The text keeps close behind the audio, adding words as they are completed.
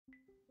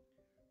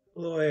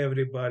Hello,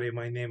 everybody.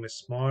 My name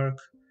is Mark.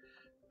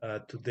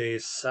 Today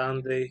is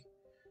Sunday,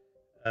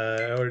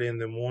 early in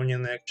the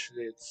morning.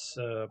 Actually, it's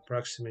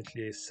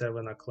approximately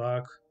 7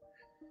 o'clock.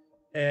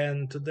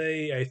 And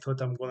today, I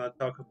thought I'm gonna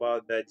talk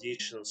about the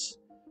additions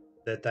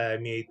that I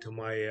made to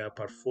my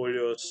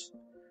portfolios.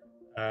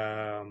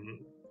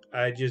 Um,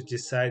 I just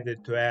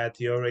decided to add.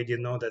 You already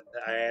know that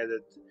I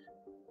added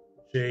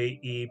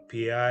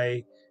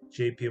JEPI,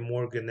 JP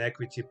Morgan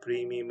Equity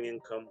Premium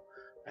Income.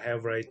 I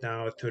have right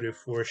now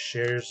 34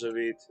 shares of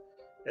it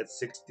at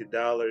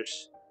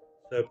 $60.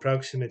 So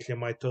approximately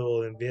my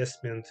total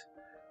investment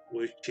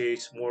with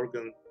Chase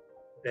Morgan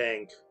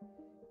Bank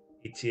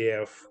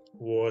ETF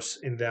was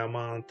in the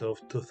amount of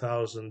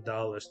 $2,000,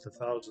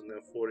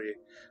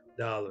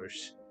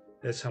 $2,040.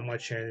 That's how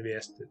much I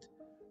invested.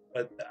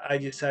 But I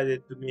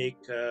decided to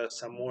make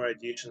some more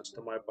additions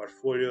to my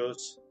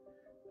portfolios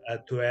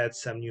to add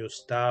some new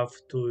stuff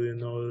to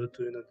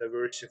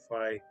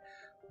diversify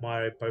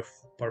my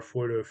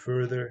portfolio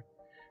further,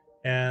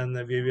 and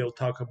we will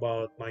talk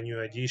about my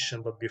new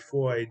addition. But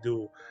before I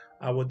do,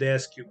 I would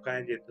ask you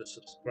kindly to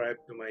subscribe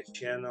to my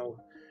channel,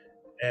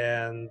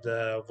 and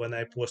when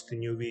I post a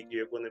new video,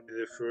 you're going to be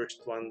the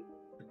first one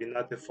to be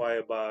notified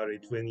about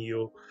it when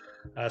you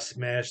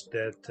smash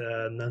that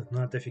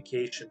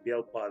notification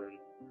bell button.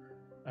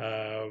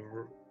 uh,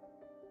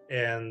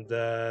 and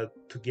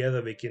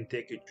together we can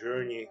take a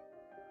journey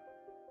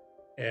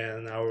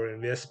and our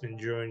investment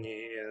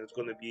journey, and it's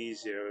going to be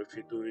easier if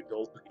you do it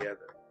all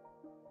together.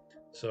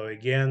 So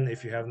again,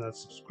 if you have not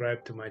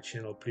subscribed to my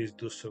channel, please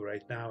do so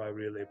right now. I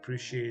really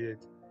appreciate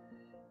it.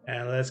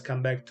 And let's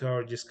come back to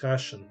our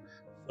discussion.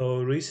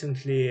 So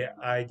recently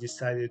I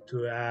decided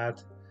to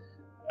add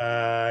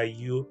a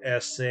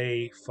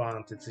USA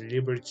fund. It's a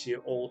Liberty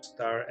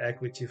All-Star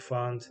Equity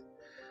Fund.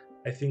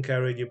 I think I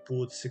already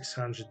put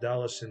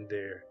 $600 in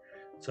there.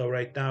 So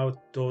right now,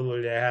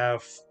 totally I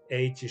have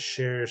 80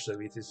 shares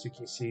of it, as you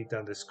can see it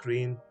on the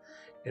screen.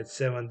 It's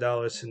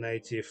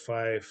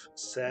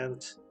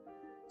 $7.95.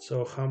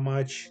 So how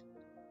much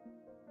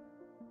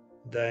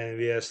did I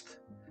invest?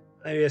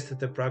 I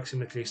invested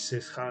approximately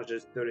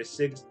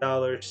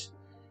 $636,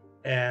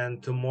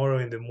 and tomorrow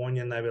in the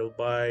morning I will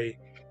buy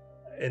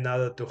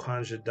another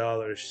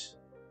 $200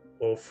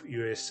 of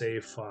USA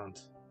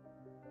fund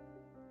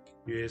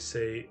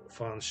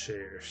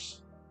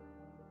shares.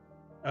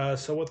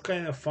 So what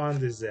kind of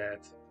fund is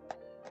that?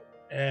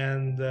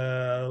 And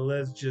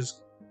let's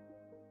just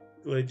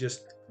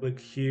click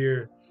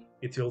here.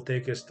 It will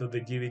take us to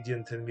the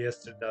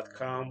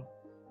dividendinvestor.com,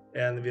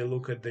 and we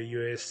look at the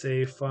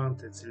USA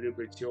fund. It's a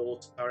Liberty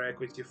All-Star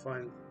Equity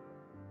Fund.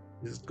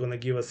 This is gonna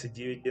give us a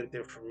dividend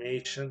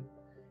information.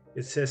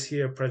 It says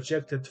here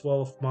projected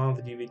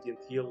 12-month dividend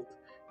yield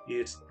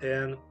is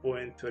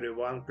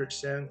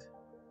 10.31%.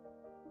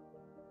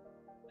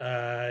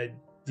 uh,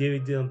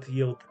 Dividend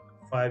yield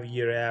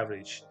 5-year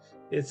average.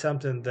 It's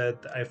something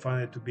that I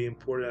find it to be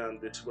important on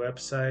this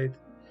website.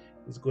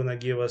 It's gonna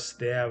give us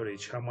the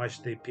average, how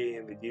much they pay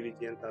in the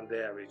dividend on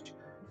the average.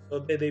 So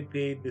they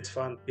paid, this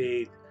fund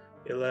paid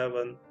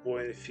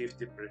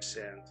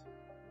 11.50%.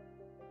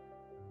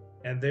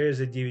 And there is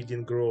a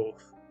dividend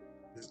growth.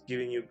 It's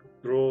giving you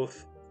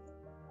growth,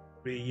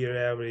 3-year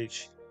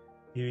average,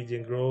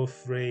 dividend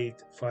growth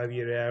rate,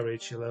 5-year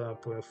average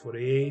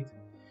 11.48.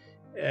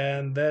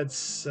 And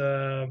that's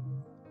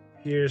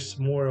here's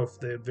more of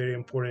the very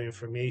important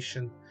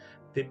information.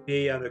 They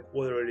pay on a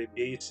quarterly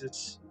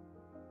basis,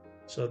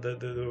 so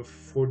the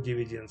for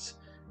dividends,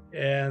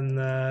 and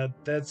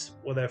that's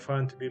what I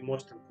find to be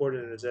most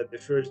important, is that the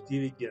first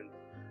dividend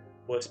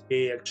was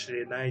paid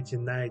actually in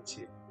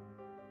 1990.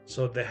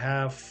 So they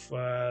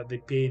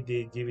paid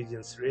the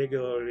dividends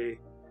regularly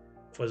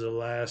for the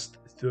last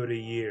 30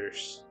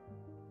 years.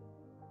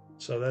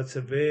 So that's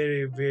a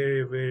very,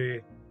 very,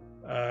 very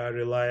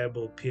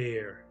reliable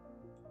payer.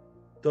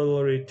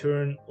 Total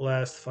return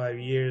last 5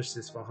 years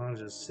is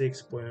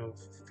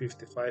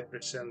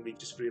 106.55%,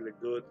 which is really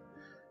good.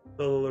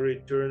 Total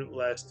return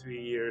last 3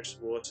 years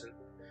was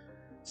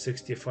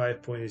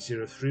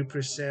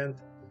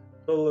 65.03%.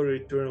 Total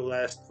return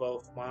last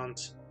 12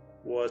 months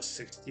was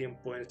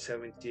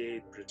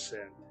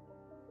 16.78%.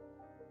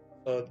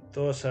 So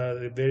those are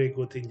the very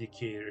good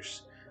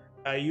indicators.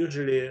 I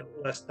usually,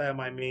 last time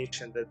I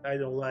mentioned that I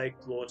don't like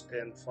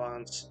closed-end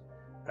funds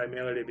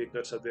primarily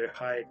because of their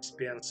high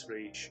expense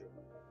ratio.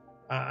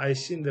 I've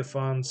seen the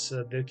funds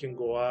that can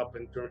go up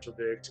in terms of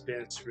their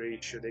expense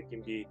ratio. They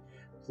can be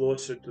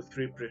closer to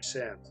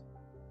 3%,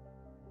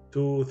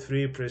 2,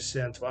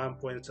 3%, 1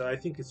 point. So I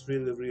think it's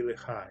really, really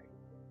high.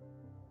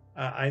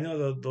 I know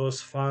that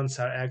those funds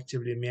are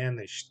actively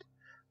managed.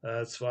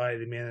 That's why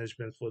the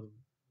management would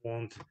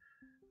want,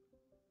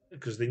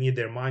 because they need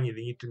their money,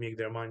 they need to make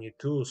their money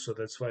too. So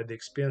that's why the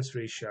expense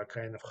ratio are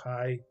kind of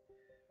high.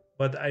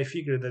 But I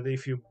figure that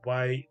if you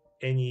buy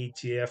any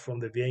ETF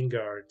from the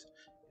Vanguard,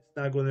 it's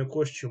not going to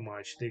cost you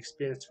much. The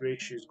expense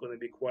ratio is going to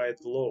be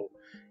quite low.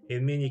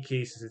 In many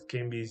cases, it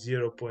can be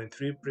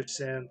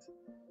 0.3%,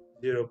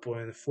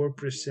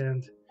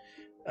 0.4%.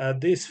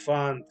 This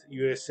fund,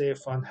 USA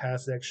fund,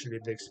 has actually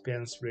the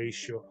expense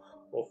ratio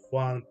of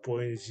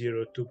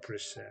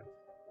 1.02%.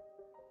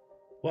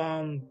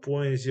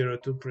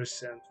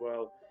 1.02%,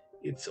 well,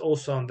 it's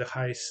also on the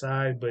high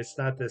side, but it's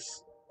not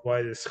as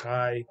quite as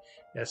high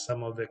as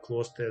some of the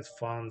closed-end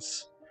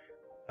funds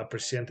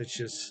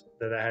percentages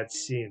that I had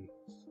seen.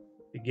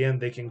 Again,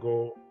 they can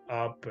go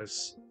up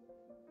as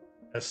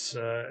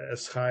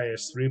high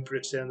as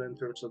 3% in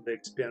terms of the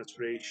expense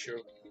ratio.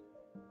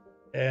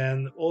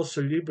 And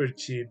also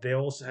Liberty, they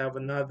also have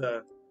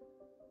another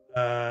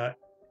uh,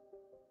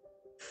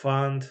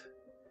 fund,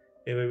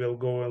 and we will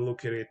go and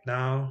look at it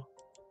now.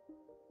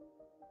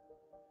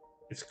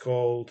 It's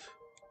called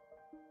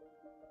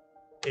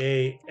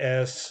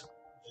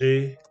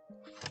ASG,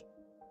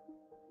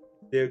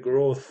 their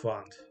growth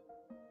fund.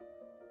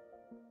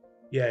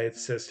 Yeah, it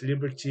says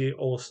Liberty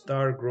All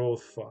Star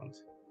Growth Fund.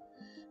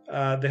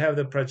 They have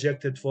the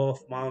projected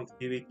 12-month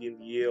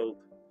dividend yield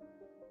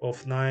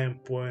of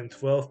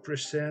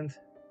 9.12%,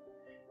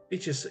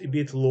 which is a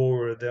bit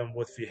lower than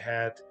what we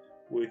had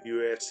with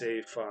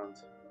USA Fund.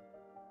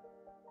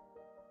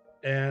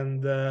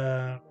 And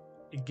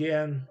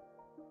again,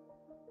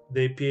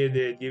 they pay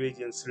their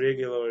dividends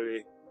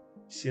regularly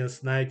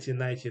since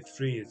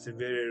 1993. It's a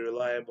very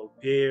reliable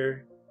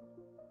payer.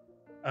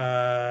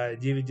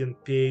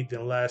 Dividend paid in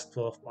the last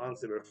 12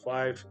 months, there were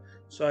five.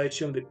 So I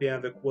assume they pay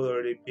on the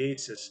quarterly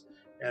basis,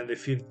 and the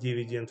fifth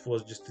dividend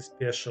was just a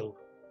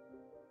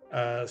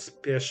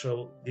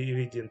special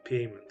dividend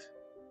payment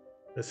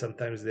that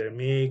sometimes they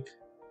make.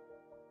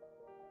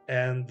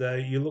 And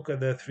you look at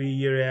the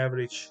 3-year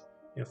average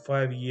and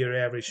 5-year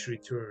average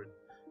return.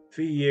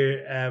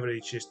 3-year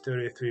average is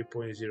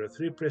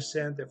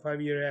 33.03%, the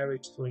 5-year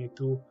average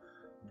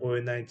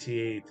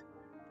 22.98%.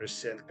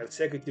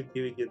 Consecutive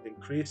dividend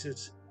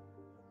increases,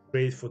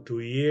 rate for 2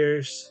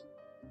 years,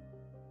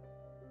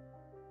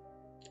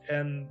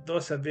 and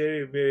those are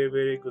very, very,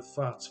 very good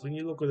funds. When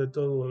you look at the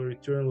total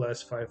return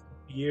last 5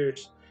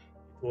 years,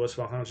 it was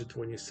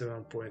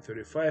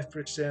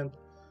 127.35%.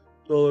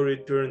 Total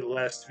return the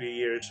last 3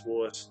 years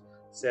was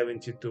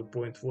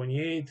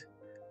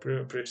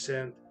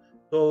 72.28%.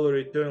 Total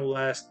return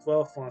last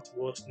 12 months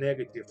was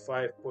negative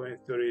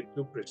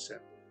 5.32%.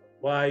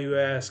 Why, you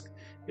ask?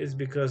 It's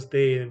because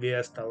they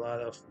invest a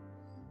lot of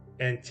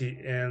and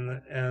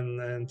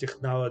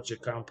technology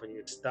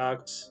company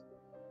stocks,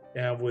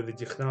 and with the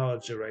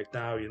technology right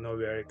now, we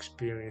are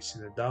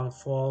experiencing a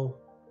downfall,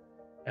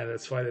 and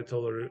that's why the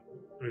total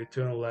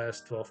return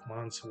last 12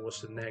 months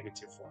was a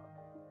negative one.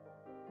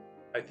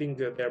 I think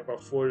that their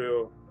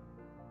portfolio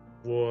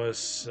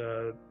was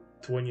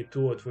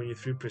 22 or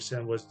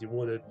 23% was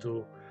devoted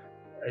to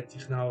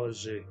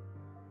technology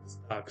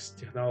stocks,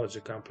 technology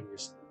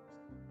companies,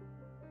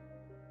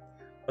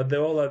 but they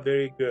all are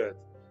very good.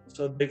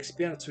 So the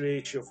expense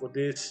ratio for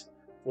this,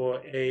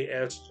 for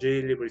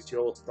ASG Liberty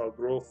All Star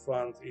Growth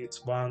Fund, is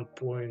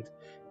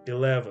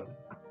 1.11,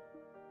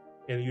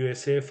 and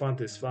USA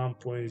Fund is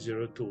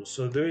 1.02.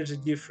 So there is a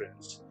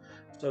difference.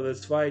 So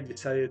that's why I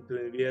decided to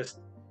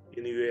invest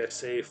in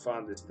USA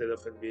Fund instead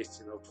of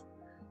investing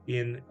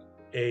in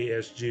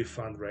ASG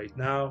Fund right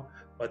now.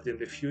 But in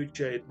the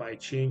future, it might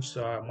change,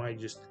 so I might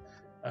just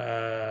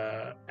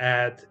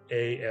add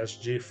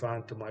ASG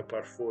Fund to my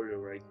portfolio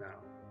right now.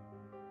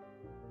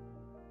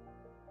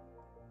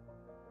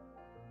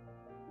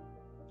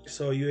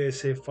 So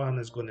USA Fund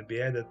is going to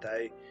be added.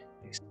 I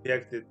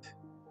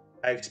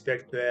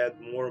expect to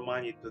add more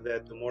money to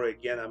that tomorrow.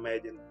 Again, I'm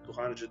adding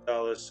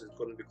 $200. It's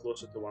going to be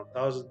closer to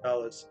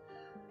 $1,000,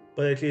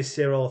 but at least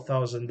several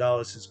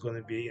 $1,000 is going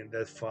to be in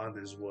that fund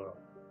as well.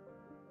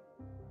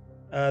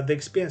 The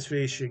expense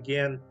ratio,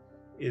 again,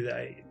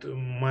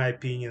 in my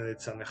opinion,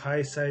 it's on the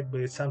high side,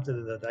 but it's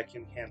something that I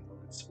can handle.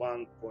 It's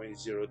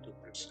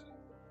 1.02%.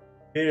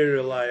 Very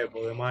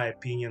reliable, in my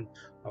opinion.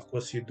 Of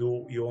course, you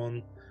do your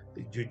own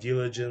due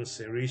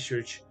diligence and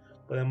research,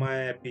 but in my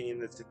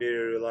opinion, it's a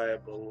very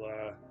reliable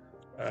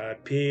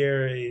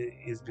payer.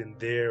 It's been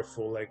there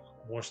for like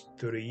almost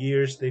 30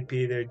 years. They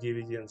pay their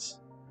dividends,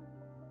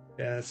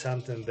 and it's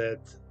something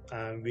that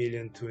I'm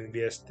willing to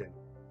invest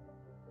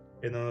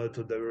in order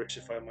to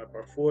diversify my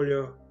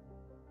portfolio.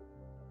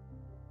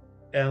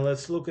 And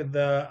let's look at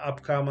the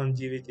upcoming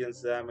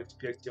dividends that I'm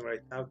expecting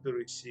right now to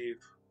receive.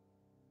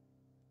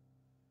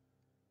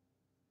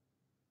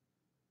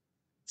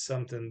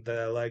 Something that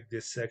I like,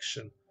 this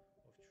section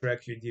of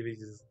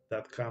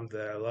trackyourdividends.com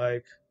that I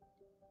like.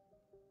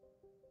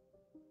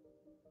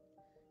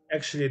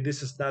 Actually,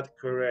 this is not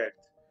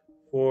correct.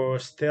 For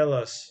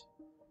Stellas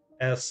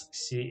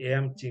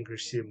SCM Tinker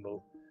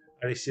symbol,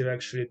 I receive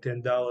actually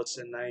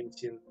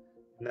 $10.90.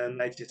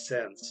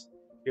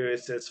 Here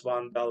it says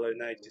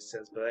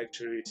 $1.90, but I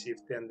actually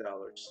received $10.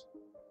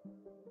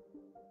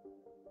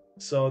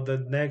 So the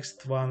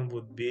next one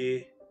would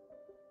be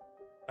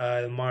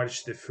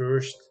March the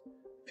 1st,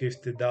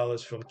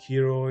 $50 from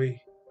Kiroy.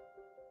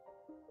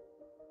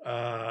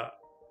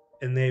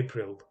 In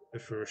April the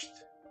 1st,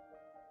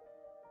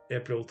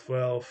 April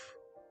 12th,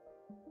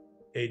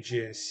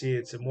 AGNC,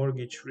 it's a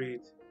mortgage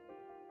REIT.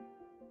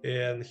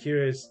 And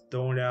here is the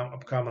only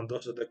upcoming,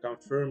 those are the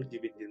confirmed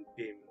dividend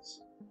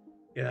payments.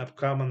 In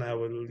upcoming, I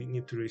will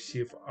need to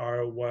receive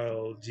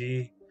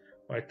RYLD.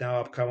 Right now,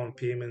 upcoming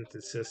payment,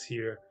 it says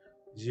here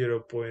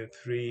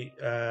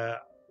 0.3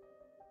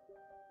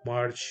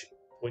 March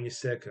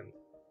 22nd,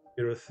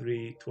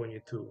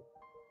 0322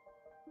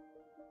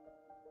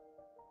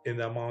 in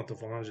the amount of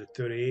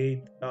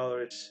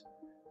 $138.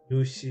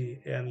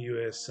 UC and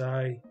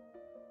USI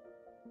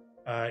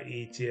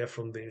ETF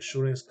from the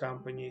insurance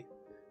company.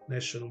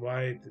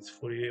 Nationwide, it's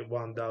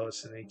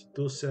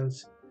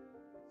 $41.82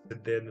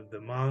 at the end of the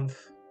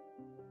month.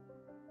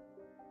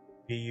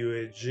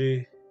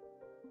 BUSG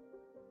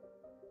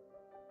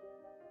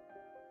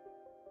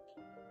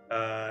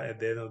at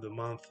the end of the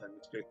month, I'm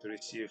expected to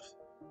receive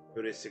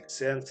 36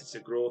 cents. It's a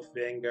growth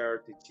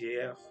Vanguard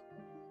ETF.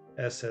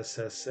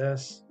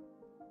 SSSS,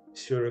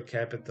 Zero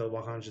Capital,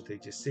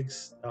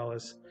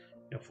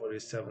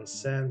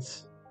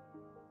 $186.47.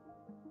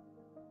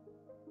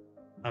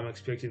 I'm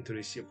expecting to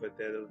receive at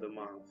the end of the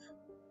month.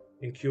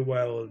 In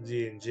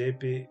QYLD and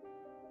JP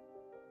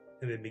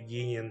in the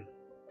beginning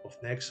of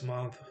next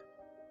month,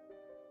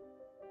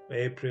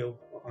 April,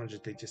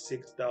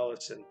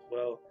 $186 and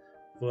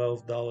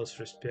 $12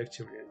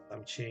 respectively, and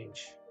some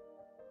change.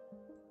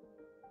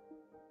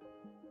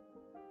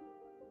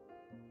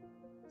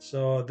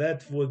 So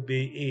that would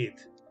be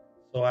it.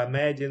 So I'm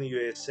adding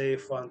USA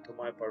fund to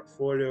my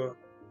portfolio,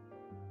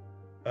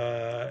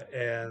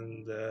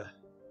 and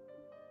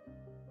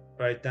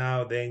right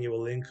now the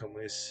annual income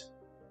is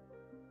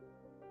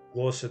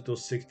closer to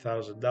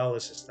 $6,000.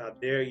 It's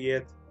not there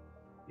yet.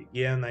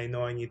 Again, I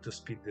know I need to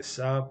speed this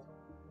up.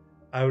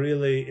 I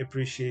really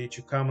appreciate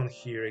you coming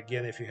here.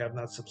 Again, if you have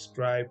not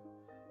subscribed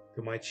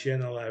to my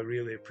channel, I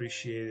really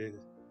appreciate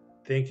it.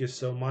 Thank you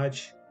so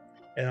much,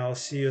 and I'll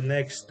see you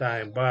next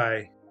time.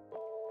 Bye.